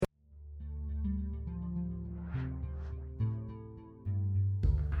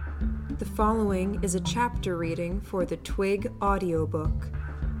The following is a chapter reading for the Twig audiobook.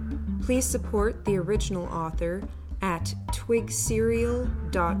 Please support the original author at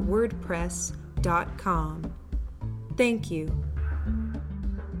twigserial.wordpress.com. Thank you.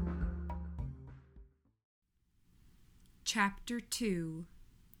 Chapter 2.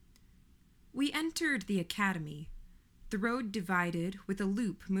 We entered the academy. The road divided, with a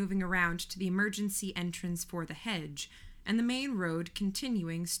loop moving around to the emergency entrance for the hedge, and the main road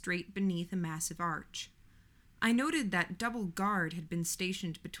continuing straight beneath a massive arch. I noted that double guard had been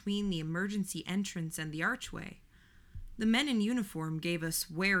stationed between the emergency entrance and the archway. The men in uniform gave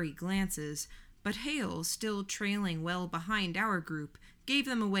us wary glances, but Hale, still trailing well behind our group, gave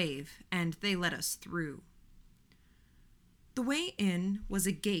them a wave, and they let us through. The way in was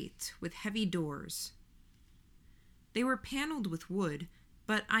a gate with heavy doors. They were paneled with wood,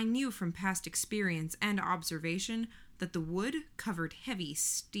 but I knew from past experience and observation that the wood covered heavy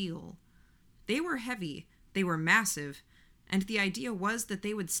steel. They were heavy, they were massive, and the idea was that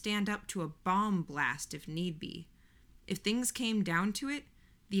they would stand up to a bomb blast if need be. If things came down to it,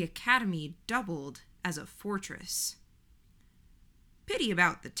 the academy doubled as a fortress. Pity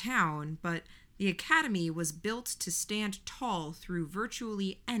about the town, but the academy was built to stand tall through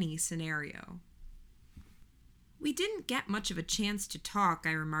virtually any scenario. We didn't get much of a chance to talk,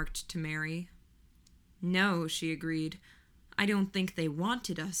 I remarked to Mary. No, she agreed. I don't think they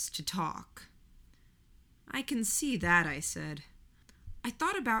wanted us to talk. I can see that, I said. I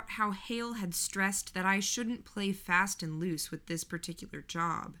thought about how Hale had stressed that I shouldn't play fast and loose with this particular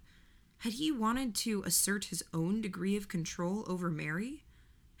job. Had he wanted to assert his own degree of control over Mary?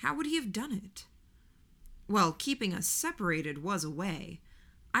 How would he have done it? Well, keeping us separated was a way.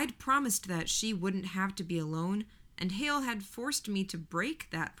 I'd promised that she wouldn't have to be alone, and Hale had forced me to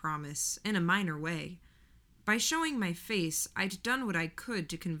break that promise in a minor way. By showing my face, I'd done what I could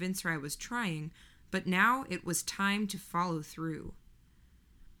to convince her I was trying, but now it was time to follow through.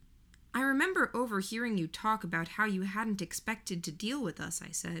 I remember overhearing you talk about how you hadn't expected to deal with us, I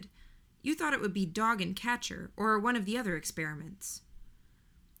said. You thought it would be dog and catcher, or one of the other experiments.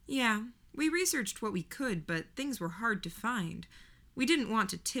 Yeah, we researched what we could, but things were hard to find. We didn't want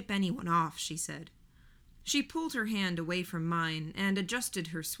to tip anyone off, she said. She pulled her hand away from mine and adjusted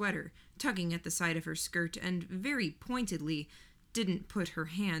her sweater, tugging at the side of her skirt, and very pointedly didn't put her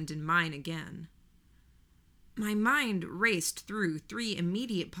hand in mine again. My mind raced through 3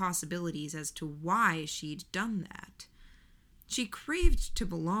 immediate possibilities as to why she'd done that. She craved to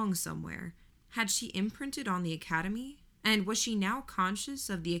belong somewhere. Had she imprinted on the academy? And was she now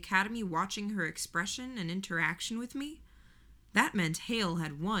conscious of the academy watching her expression and interaction with me? That meant Hale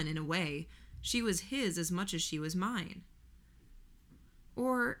had won in a way. She was his as much as she was mine.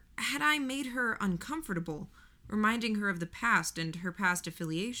 Or had I made her uncomfortable, reminding her of the past and her past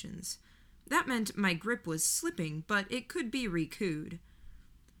affiliations? That meant my grip was slipping, but it could be recouped.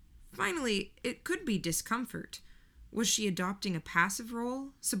 Finally, it could be discomfort. Was she adopting a passive role,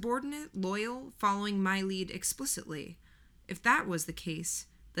 subordinate, loyal, following my lead explicitly? If that was the case,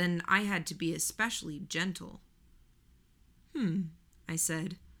 then I had to be especially gentle. I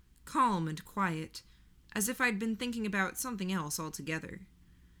said, calm and quiet, as if I'd been thinking about something else altogether.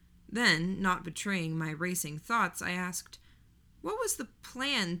 Then, not betraying my racing thoughts, I asked, what was the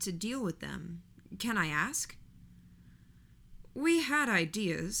plan to deal with them? Can I ask? We had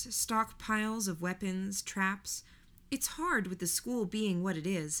ideas, stockpiles of weapons, traps. It's hard with the school being what it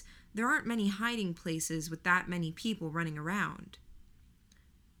is. There aren't many hiding places with that many people running around.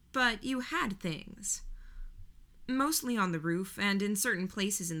 But you had things. Mostly on the roof and in certain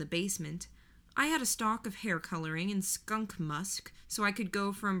places in the basement. I had a stock of hair coloring and skunk musk, so I could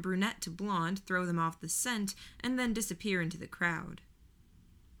go from brunette to blonde, throw them off the scent, and then disappear into the crowd.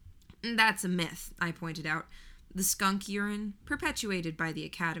 That's a myth, I pointed out. The skunk urine, perpetuated by the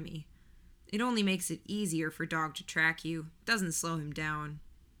academy. It only makes it easier for Dog to track you, doesn't slow him down.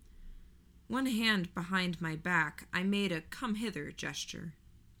 One hand behind my back, I made a come-hither gesture.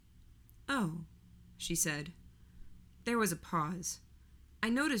 Oh, she said. There was a pause. I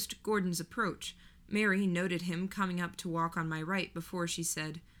noticed Gordon's approach. Mary noted him coming up to walk on my right before she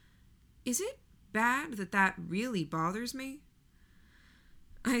said, Is it bad that really bothers me?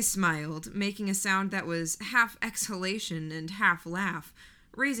 I smiled, making a sound that was half exhalation and half laugh,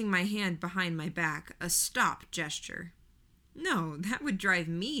 raising my hand behind my back, a stop gesture. No, that would drive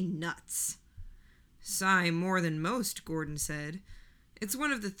me nuts. Sigh more than most, Gordon said. It's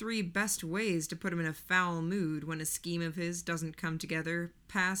one of the 3 best ways to put him in a foul mood when a scheme of his doesn't come together,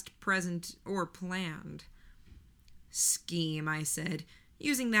 past, present, or planned. Scheme, I said.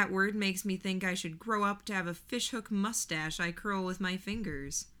 Using that word makes me think I should grow up to have a fishhook mustache I curl with my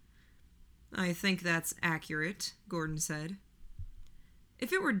fingers. I think that's accurate, Gordon said.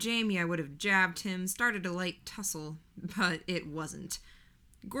 If it were Jamie, I would have jabbed him, started a light tussle, but it wasn't.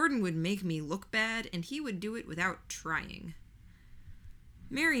 Gordon would make me look bad, and he would do it without trying.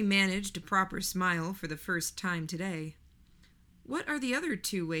 Mary managed a proper smile for the first time today. What are the other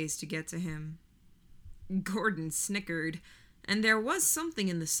 2 ways to get to him? Gordon snickered, and there was something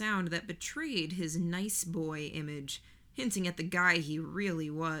in the sound that betrayed his nice boy image, hinting at the guy he really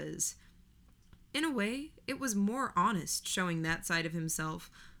was. In a way, it was more honest showing that side of himself,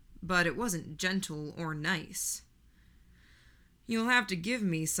 but it wasn't gentle or nice. You'll have to give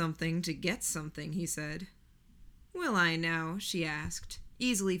me something to get something, he said. Will I now? She asked,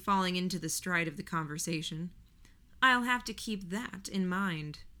 easily falling into the stride of the conversation. I'll have to keep that in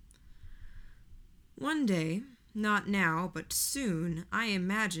mind. One day, not now, but soon, I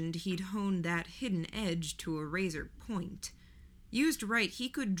imagined he'd honed that hidden edge to a razor point. Used right, he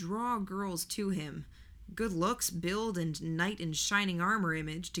could draw girls to him. Good looks, build, and knight in shining armor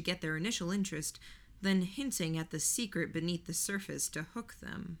image to get their initial interest, then hinting at the secret beneath the surface to hook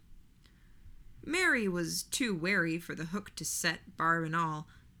them. Mary was too wary for the hook to set, barb and all,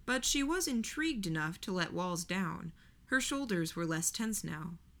 but she was intrigued enough to let walls down. Her shoulders were less tense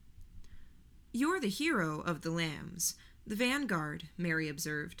now. You're the hero of the Lambs, the vanguard, Mary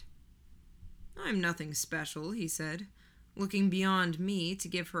observed. I'm nothing special, he said, looking beyond me to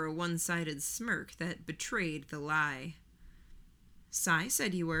give her a one-sided smirk that betrayed the lie. Cy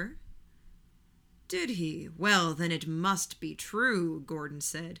said you were. Did he? Well, then it must be true, Gordon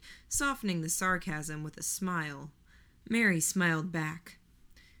said, softening the sarcasm with a smile. Mary smiled back.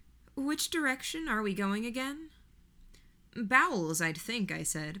 Which direction are we going again? Bowels, I'd think, I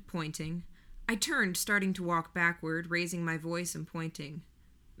said, pointing. I turned, starting to walk backward, raising my voice and pointing.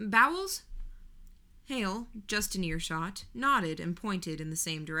 Bowels? Hale, just in earshot, nodded and pointed in the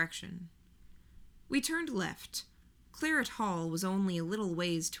same direction. We turned left. Claret Hall was only a little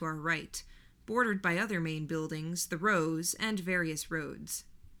ways to our right, bordered by other main buildings, the rows, and various roads.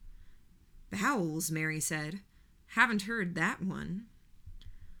 Bowels, Mary said. Haven't heard that one.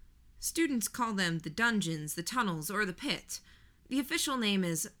 Students call them the dungeons, the tunnels, or the pit. The official name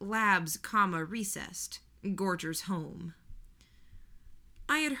is Labs, Recessed, Gorger's home.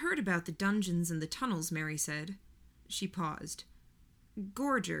 I had heard about the dungeons and the tunnels, Mary said. She paused.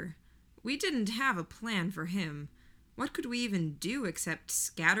 Gorger. We didn't have a plan for him. What could we even do except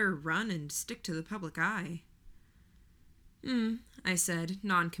scatter, run, and stick to the public eye? I said,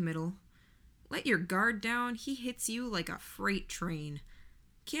 non-committal. Let your guard down, he hits you like a freight train.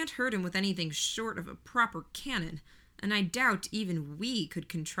 Can't hurt him with anything short of a proper cannon, and I doubt even we could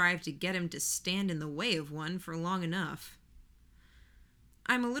contrive to get him to stand in the way of one for long enough.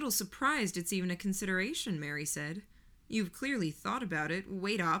 I'm a little surprised it's even a consideration, Mary said. You've clearly thought about it,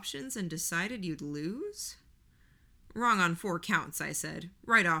 weighed options, and decided you'd lose? Wrong on 4 counts, I said,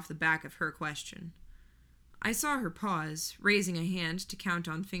 right off the back of her question. I saw her pause, raising a hand to count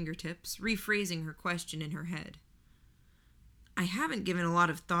on fingertips, rephrasing her question in her head. I haven't given a lot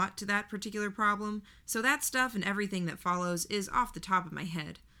of thought to that particular problem, so that stuff and everything that follows is off the top of my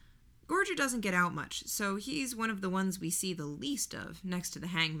head. Gorger doesn't get out much, so he's one of the ones we see the least of, next to the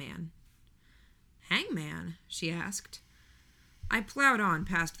hangman. Hangman? She asked. I plowed on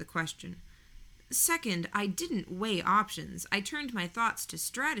past the question. Second, I didn't weigh options. I turned my thoughts to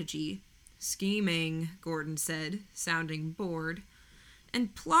strategy. Scheming, Gordon said, sounding bored.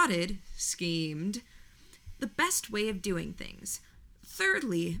 And plotted, schemed, the best way of doing things.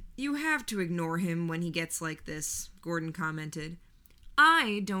 Thirdly, you have to ignore him when he gets like this, Gordon commented.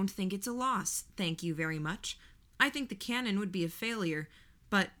 I don't think it's a loss, thank you very much. I think the cannon would be a failure,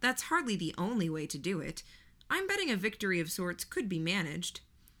 but that's hardly the only way to do it. I'm betting a victory of sorts could be managed.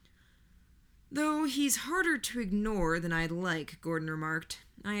 Though he's harder to ignore than I'd like, Gordon remarked.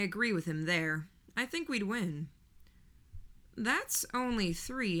 I agree with him there. I think we'd win. That's only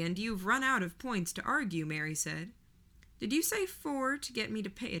 3, and you've run out of points to argue, Mary said. Did you say 4 to get me to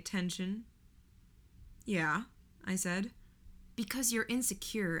pay attention? Yeah, I said. Because you're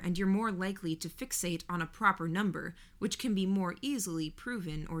insecure and you're more likely to fixate on a proper number, which can be more easily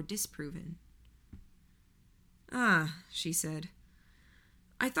proven or disproven. Ah, she said.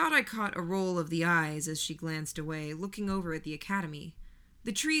 I thought I caught a roll of the eyes as she glanced away, looking over at the academy.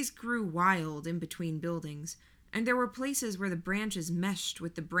 The trees grew wild in between buildings, and there were places where the branches meshed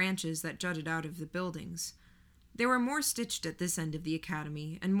with the branches that jutted out of the buildings. There were more stitched at this end of the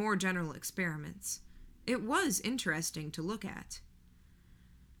academy, and more general experiments. It was interesting to look at.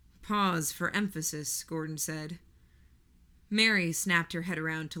 Pause for emphasis, Gordon said. Mary snapped her head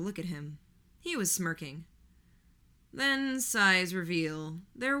around to look at him. He was smirking. Then, sighs reveal,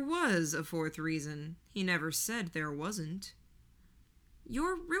 there was a fourth reason. He never said there wasn't.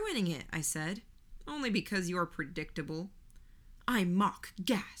 You're ruining it, I said. Only because you're predictable. I mock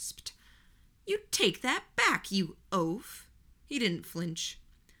gasped. You take that back, you oaf. He didn't flinch.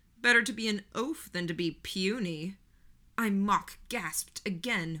 Better to be an oaf than to be puny. I mock gasped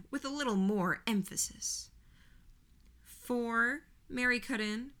again with a little more emphasis. Mary cut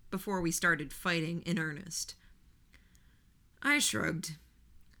in, before we started fighting in earnest. I shrugged.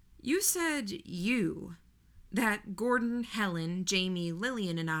 You said you. That Gordon, Helen, Jamie,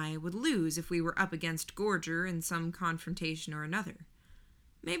 Lillian, and I would lose if we were up against Gorger in some confrontation or another.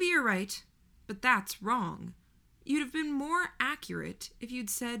 Maybe you're right, but that's wrong. You'd have been more accurate if you'd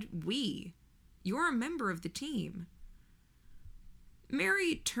said we. You're a member of the team.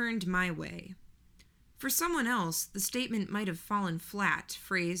 Mary turned my way. For someone else, the statement might have fallen flat,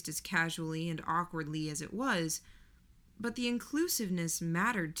 phrased as casually and awkwardly as it was, but the inclusiveness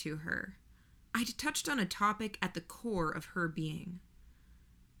mattered to her. I'd touched on a topic at the core of her being.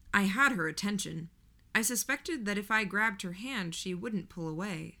 I had her attention. I suspected that if I grabbed her hand, she wouldn't pull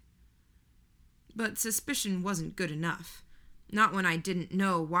away. But suspicion wasn't good enough, not when I didn't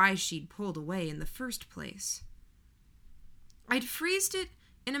know why she'd pulled away in the first place. I'd phrased it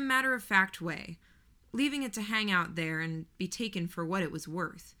in a matter-of-fact way, leaving it to hang out there and be taken for what it was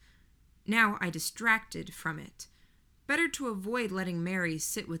worth. Now I distracted from it. Better to avoid letting Mary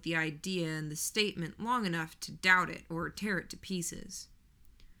sit with the idea and the statement long enough to doubt it or tear it to pieces.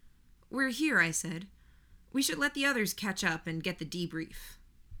 We're here, I said. We should let the others catch up and get the debrief.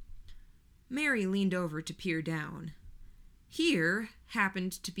 Mary leaned over to peer down. Here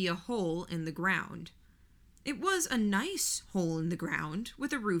happened to be a hole in the ground. It was a nice hole in the ground,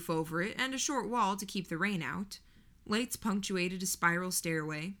 with a roof over it and a short wall to keep the rain out. Lights punctuated a spiral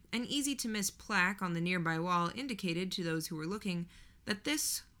stairway. An easy-to-miss plaque on the nearby wall indicated to those who were looking that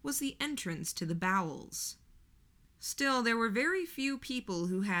this was the entrance to the bowels. Still, there were very few people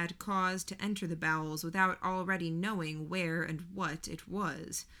who had cause to enter the bowels without already knowing where and what it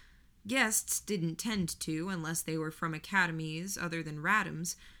was. Guests didn't tend to, unless they were from academies other than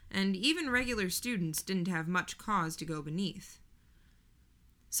Radham's, and even regular students didn't have much cause to go beneath.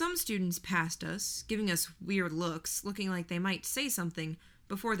 Some students passed us, giving us weird looks, looking like they might say something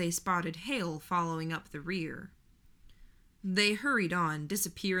before they spotted Hale following up the rear. They hurried on,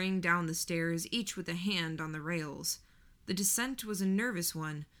 disappearing down the stairs, each with a hand on the rails. The descent was a nervous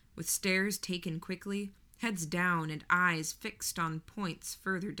one, with stairs taken quickly, heads down and eyes fixed on points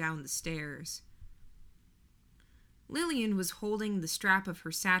further down the stairs. Lillian was holding the strap of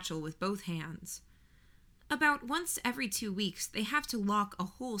her satchel with both hands. About once every 2 weeks, they have to lock a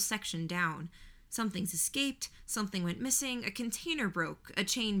whole section down. Something's escaped, something went missing, a container broke, a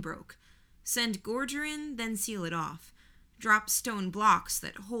chain broke. Send Gorger in, then seal it off. Drop stone blocks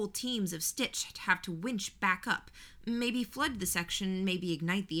that whole teams of Stitch have to winch back up, maybe flood the section, maybe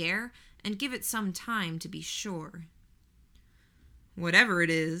ignite the air, and give it some time to be sure. Whatever it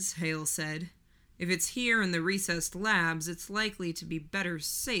is, Hale said. If it's here in the recessed labs, it's likely to be better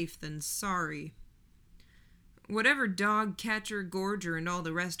safe than sorry. Whatever dog, catcher, Gorger, and all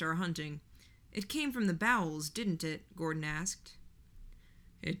the rest are hunting. It came from the bowels, didn't it? Gordon asked.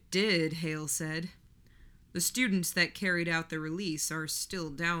 It did, Hale said. The students that carried out the release are still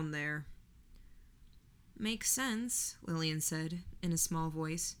down there. Makes sense, Lillian said, in a small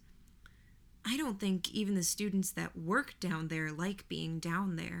voice. I don't think even the students that work down there like being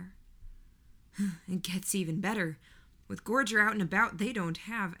down there. It gets even better. With Gorger out and about, they don't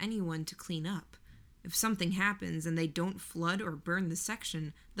have anyone to clean up. If something happens and they don't flood or burn the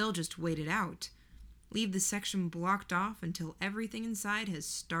section, they'll just wait it out. Leave the section blocked off until everything inside has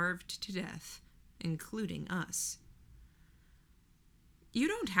starved to death, including us. You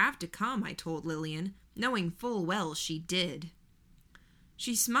don't have to come, I told Lillian, knowing full well she did.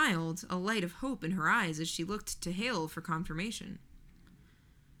 She smiled, a light of hope in her eyes as she looked to Hale for confirmation.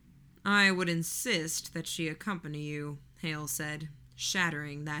 I would insist that she accompany you, Hale said,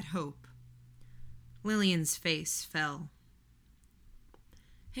 shattering that hope. Lillian's face fell.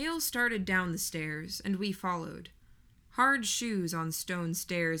 Hale started down the stairs, and we followed. Hard shoes on stone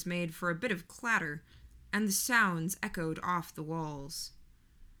stairs made for a bit of clatter, and the sounds echoed off the walls.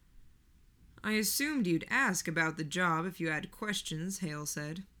 I assumed you'd ask about the job if you had questions, Hale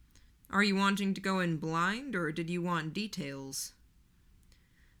said. Are you wanting to go in blind, or did you want details?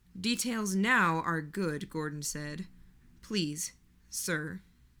 Details now are good, Gordon said. Please, sir.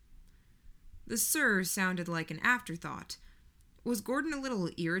 The sir sounded like an afterthought. Was Gordon a little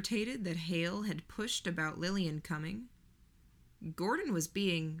irritated that Hale had pushed about Lillian coming? Gordon was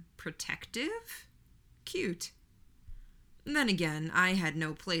being protective? Cute. Then again, I had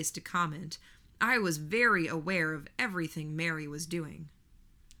no place to comment. I was very aware of everything Mary was doing.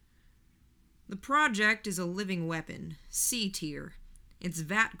 The project is a living weapon, C tier. It's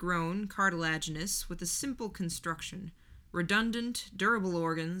vat-grown, cartilaginous, with a simple construction. Redundant, durable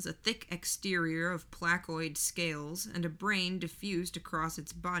organs, a thick exterior of placoid scales, and a brain diffused across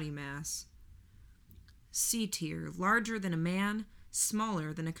its body mass. C tier, larger than a man,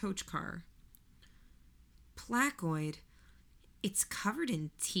 smaller than a coach car. Placoid? It's covered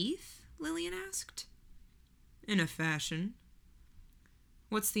in teeth? Lillian asked. In a fashion.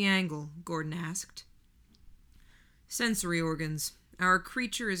 What's the angle? Gordon asked. Sensory organs. Our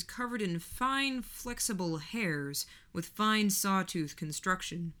creature is covered in fine, flexible hairs with fine sawtooth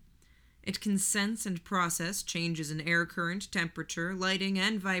construction. It can sense and process changes in air current, temperature, lighting,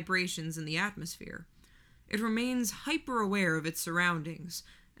 and vibrations in the atmosphere. It remains hyper-aware of its surroundings,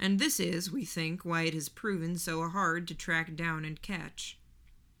 and this is, we think, why it has proven so hard to track down and catch.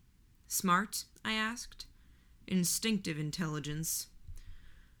 Smart? I asked. Instinctive intelligence.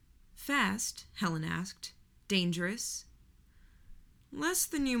 Fast? Helen asked. Dangerous? Less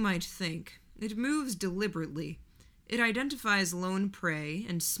than you might think. It moves deliberately. It identifies lone prey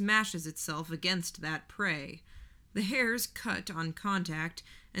and smashes itself against that prey. The hairs cut on contact,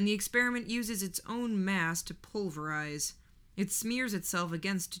 and the experiment uses its own mass to pulverize. It smears itself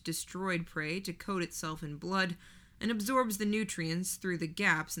against destroyed prey to coat itself in blood, and absorbs the nutrients through the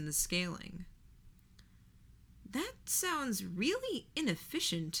gaps in the scaling. That sounds really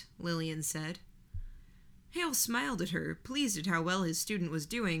inefficient, Lillian said. Hale smiled at her, pleased at how well his student was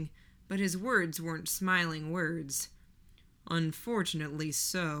doing, but his words weren't smiling words. Unfortunately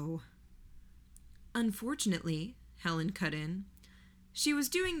so. Unfortunately, Helen cut in. She was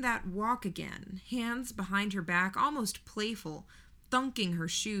doing that walk again, hands behind her back, almost playful, thunking her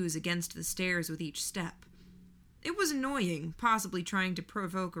shoes against the stairs with each step. It was annoying, possibly trying to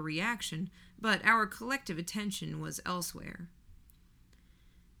provoke a reaction, but our collective attention was elsewhere.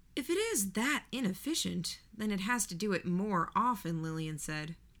 If it is that inefficient, then it has to do it more often, Lillian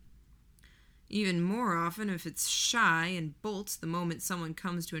said. Even more often if it's shy and bolts the moment someone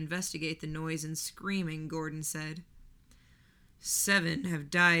comes to investigate the noise and screaming, Gordon said. 7 have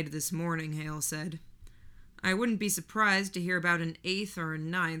died this morning, Hale said. I wouldn't be surprised to hear about an 8th or a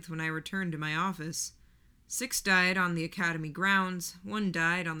 9th when I return to my office. 6 died on the academy grounds, 1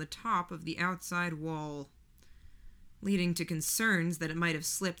 died on the top of the outside wall. Leading to concerns that it might have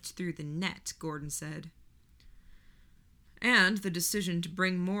slipped through the net, Gordon said. And the decision to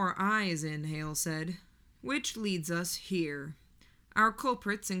bring more eyes in, Hale said. Which leads us here. Our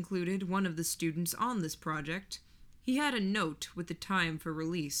culprits included one of the students on this project. He had a note with the time for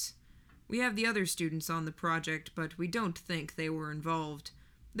release. We have the other students on the project, but we don't think they were involved.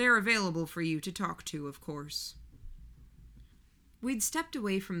 They're available for you to talk to, of course. We'd stepped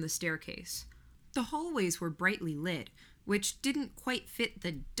away from the staircase. The hallways were brightly lit, which didn't quite fit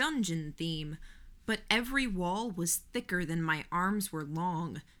the dungeon theme, but every wall was thicker than my arms were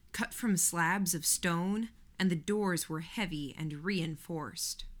long, cut from slabs of stone, and the doors were heavy and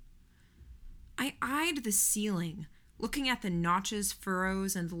reinforced. I eyed the ceiling, looking at the notches,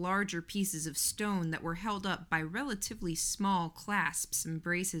 furrows, and larger pieces of stone that were held up by relatively small clasps and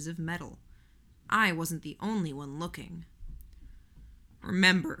braces of metal. I wasn't the only one looking.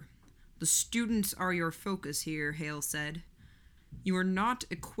 Remember, the students are your focus here, Hale said. You are not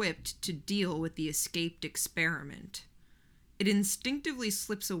equipped to deal with the escaped experiment. It instinctively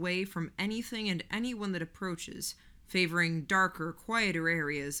slips away from anything and anyone that approaches, favoring darker, quieter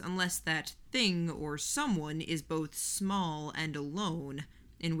areas unless that thing or someone is both small and alone,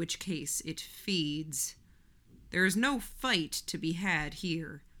 in which case it feeds. There is no fight to be had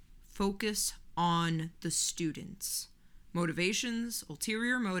here. Focus on the students. Motivations,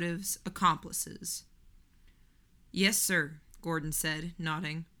 ulterior motives, accomplices. Yes, sir, Gordon said,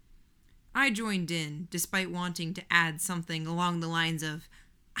 nodding. I joined in, despite wanting to add something along the lines of,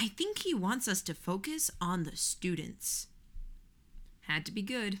 I think he wants us to focus on the students. Had to be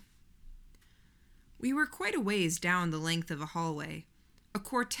good. We were quite a ways down the length of a hallway. A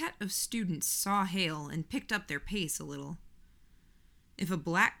quartet of students saw Hale and picked up their pace a little. If a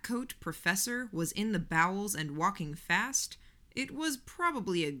black-coat professor was in the bowels and walking fast, it was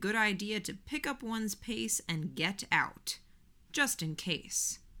probably a good idea to pick up one's pace and get out, just in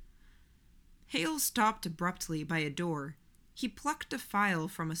case. Hale stopped abruptly by a door. He plucked a file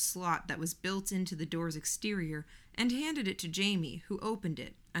from a slot that was built into the door's exterior and handed it to Jamie, who opened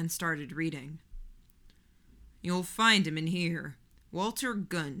it and started reading. You'll find him in here. Walter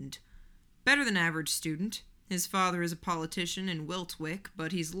Gund. Better than average student. His father is a politician in Wiltwick,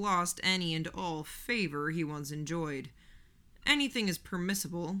 but he's lost any and all favor he once enjoyed. Anything is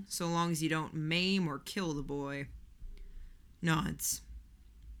permissible, so long as you don't maim or kill the boy. Nods.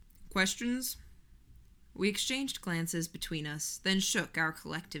 Questions? We exchanged glances between us, then shook our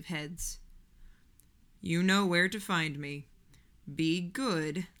collective heads. You know where to find me. Be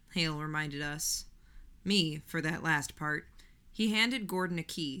good, Hale reminded us. Me, for that last part. He handed Gordon a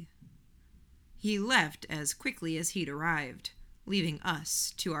key. He left as quickly as he'd arrived, leaving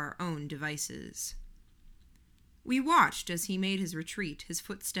us to our own devices. We watched as he made his retreat, his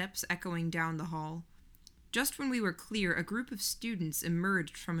footsteps echoing down the hall. Just when we were clear, a group of students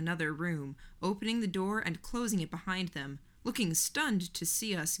emerged from another room, opening the door and closing it behind them, looking stunned to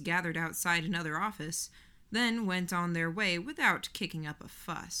see us gathered outside another office, then went on their way without kicking up a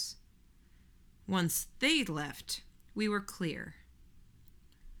fuss. Once they'd left, we were clear.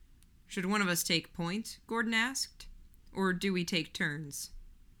 Should one of us take point? Gordon asked. Or do we take turns?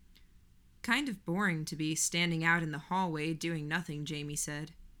 Kind of boring to be standing out in the hallway doing nothing, Jamie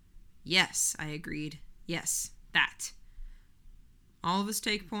said. Yes, I agreed. Yes, that. All of us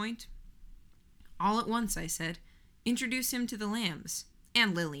take point? All at once, I said. Introduce him to the lambs.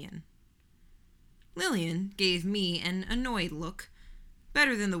 And Lillian. Lillian gave me an annoyed look,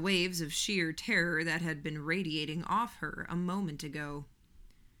 better than the waves of sheer terror that had been radiating off her a moment ago.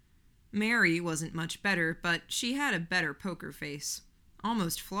 Mary wasn't much better, but she had a better poker face,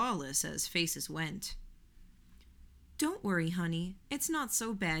 almost flawless as faces went. Don't worry, honey. It's not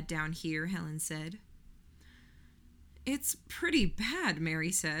so bad down here, Helen said. It's pretty bad,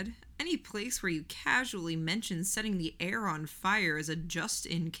 Mary said. Any place where you casually mention setting the air on fire as a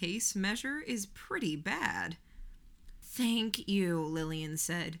just-in-case measure is pretty bad. Thank you, Lillian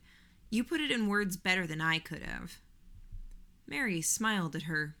said. You put it in words better than I could have. Mary smiled at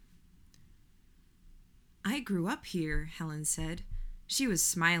her. I grew up here, Helen said. She was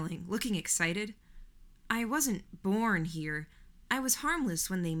smiling, looking excited. I wasn't born here. I was harmless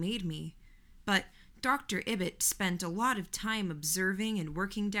when they made me. But Dr. Ibbott spent a lot of time observing and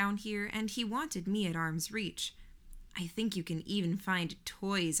working down here, and he wanted me at arm's reach. I think you can even find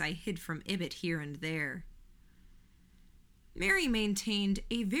toys I hid from Ibbott here and there. Mary maintained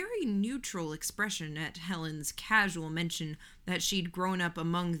a very neutral expression at Helen's casual mention that she'd grown up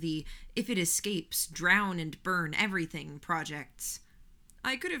among the if it escapes, drown and burn everything projects.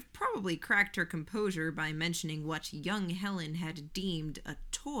 I could have probably cracked her composure by mentioning what young Helen had deemed a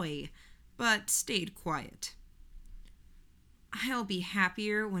toy, but stayed quiet. I'll be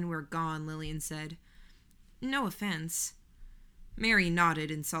happier when we're gone, Lillian said. No offense. Mary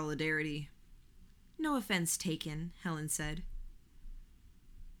nodded in solidarity. No offense taken, Helen said.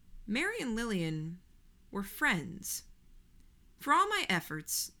 Mary and Lillian were friends. For all my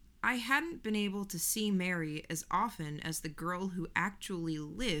efforts, I hadn't been able to see Mary as often as the girl who actually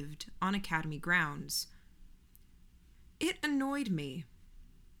lived on Academy grounds. It annoyed me.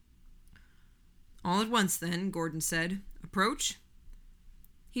 All at once, then, Gordon said. Approach?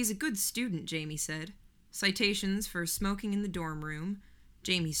 He's a good student, Jamie said. Citations for smoking in the dorm room.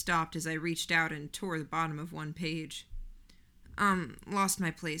 Jamie stopped as I reached out and tore the bottom of one page. Lost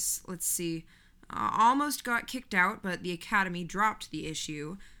my place. Let's see. Almost got kicked out, but the Academy dropped the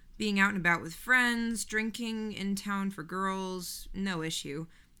issue. Being out and about with friends, drinking, in town for girls, no issue.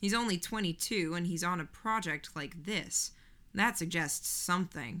 He's only 22, and he's on a project like this. That suggests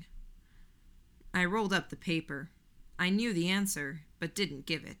something. I rolled up the paper. I knew the answer, but didn't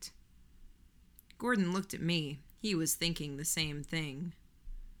give it. Gordon looked at me. He was thinking the same thing.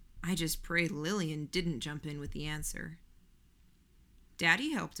 I just prayed Lillian didn't jump in with the answer.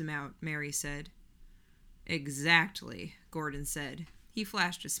 Daddy helped him out, Mary said. Exactly, Gordon said. He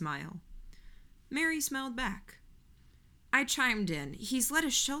flashed a smile. Mary smiled back. I chimed in. He's led a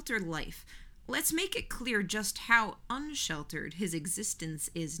sheltered life. Let's make it clear just how unsheltered his existence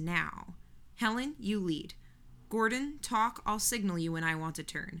is now. Helen, you lead. Gordon, talk. I'll signal you when I want a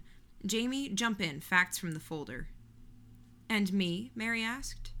turn. Jamie, jump in. Facts from the folder. And me? Mary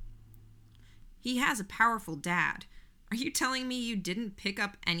asked. He has a powerful dad. Are you telling me you didn't pick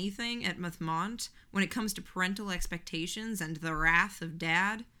up anything at Mathmont when it comes to parental expectations and the wrath of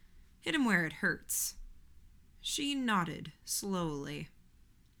Dad? Hit him where it hurts. She nodded, slowly.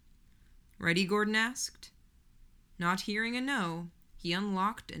 Ready? Gordon asked. Not hearing a no, he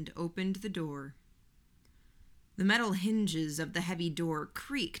unlocked and opened the door. The metal hinges of the heavy door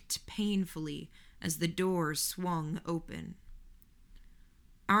creaked painfully as the door swung open.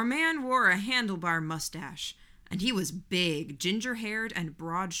 Our man wore a handlebar mustache, and he was big, ginger-haired, and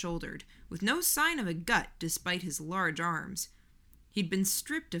broad-shouldered, with no sign of a gut despite his large arms. He'd been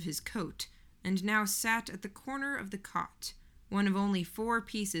stripped of his coat, and now sat at the corner of the cot, one of only 4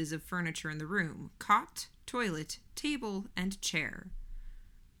 pieces of furniture in the room: cot, toilet, table, and chair.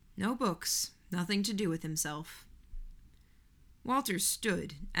 No books, nothing to do with himself. Walter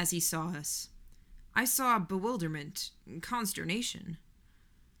stood as he saw us. I saw bewilderment, consternation.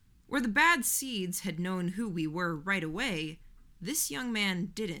 Where the bad seeds had known who we were right away, this young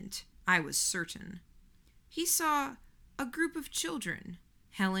man didn't, I was certain. He saw a group of children,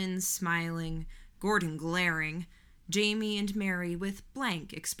 Helen smiling, Gordon glaring, Jamie and Mary with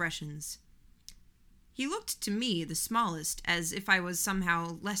blank expressions. He looked to me, the smallest, as if I was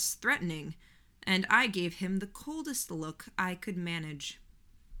somehow less threatening, and I gave him the coldest look I could manage.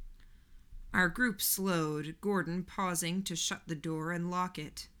 Our group slowed, Gordon pausing to shut the door and lock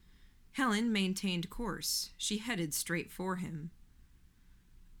it. Helen maintained course. She headed straight for him.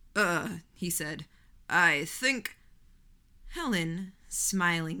 He said, I think... Helen,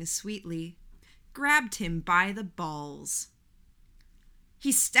 smiling sweetly, grabbed him by the balls.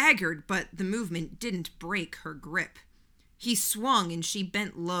 He staggered, but the movement didn't break her grip. He swung and she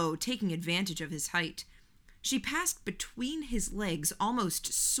bent low, taking advantage of his height. She passed between his legs,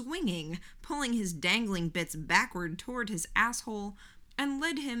 almost swinging, pulling his dangling bits backward toward his asshole, and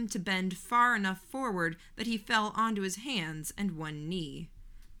led him to bend far enough forward that he fell onto his hands and one knee.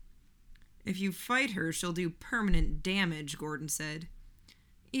 If you fight her, she'll do permanent damage, Gordon said.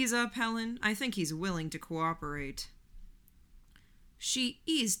 Ease up, Helen. I think he's willing to cooperate. She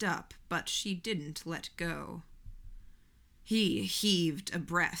eased up, but she didn't let go. He heaved a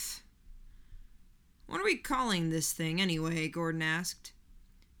breath. What are we calling this thing, anyway? Gordon asked.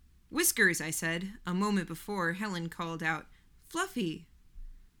 Whiskers, I said. A moment before, Helen called out, Fluffy.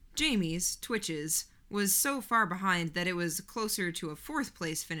 Jamie's, Twitch's, was so far behind that it was closer to a 4th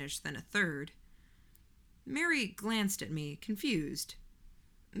place finish than a 3rd. Mary glanced at me, confused.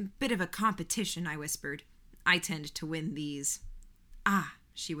 Bit of a competition, I whispered. I tend to win these. Ah,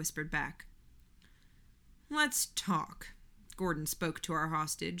 she whispered back. Let's talk. Gordon spoke to our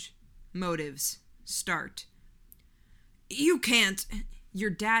hostage. Motives. Start. You can't. Your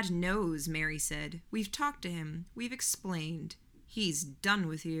dad knows, Mary said. We've talked to him. We've explained. He's done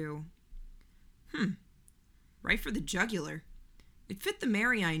with you. Right for the jugular. It fit the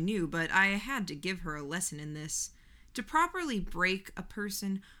Mary I knew, but I had to give her a lesson in this. To properly break a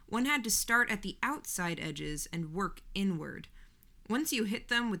person, one had to start at the outside edges and work inward. Once you hit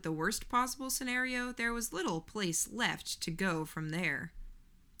them with the worst possible scenario, there was little place left to go from there.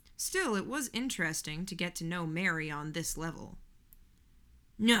 Still, it was interesting to get to know Mary on this level.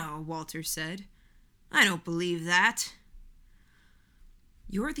 No, Walter said. I don't believe that.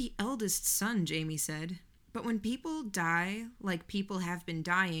 You're the eldest son, Jamie said. But when people die like people have been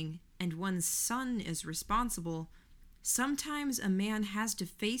dying, and one's son is responsible, sometimes a man has to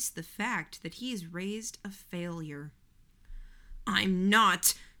face the fact that he has raised a failure. I'm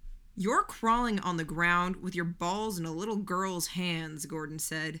not. You're crawling on the ground with your balls in a little girl's hands, Gordon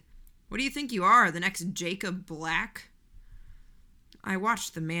said. What do you think you are, the next Jacob Black? I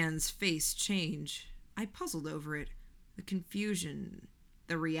watched the man's face change. I puzzled over it. The confusion,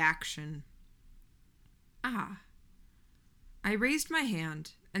 the reaction. I raised my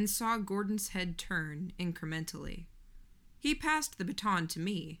hand and saw Gordon's head turn incrementally. He passed the baton to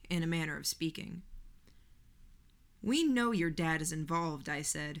me, in a manner of speaking. We know your dad is involved, I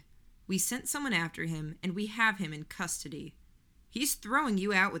said. We sent someone after him, and we have him in custody. He's throwing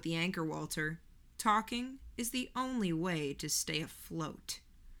you out with the anchor, Walter. Talking is the only way to stay afloat.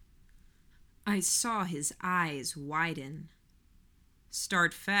 I saw his eyes widen.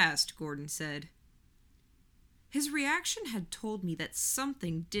 Start fast, Gordon said. His reaction had told me that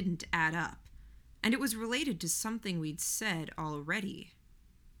something didn't add up, and it was related to something we'd said already.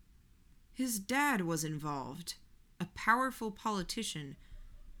 His dad was involved, a powerful politician,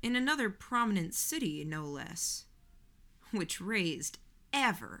 in another prominent city, no less, which raised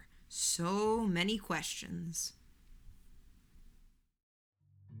ever so many questions.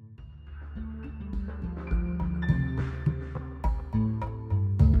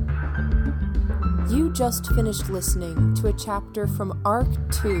 You just finished listening to a chapter from Arc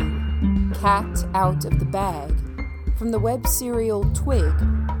 2, Cat Out of the Bag, from the web serial Twig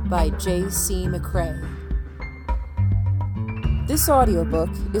by J.C. McCrae. This audiobook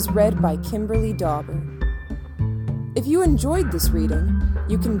is read by Kimberly Dauber. If you enjoyed this reading,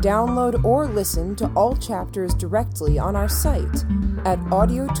 you can download or listen to all chapters directly on our site at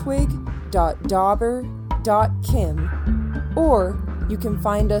audiotwig.dauber.kim, or you can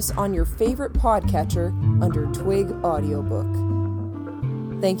find us on your favorite podcatcher under Twig Audiobook.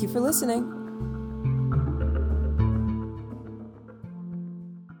 Thank you for listening.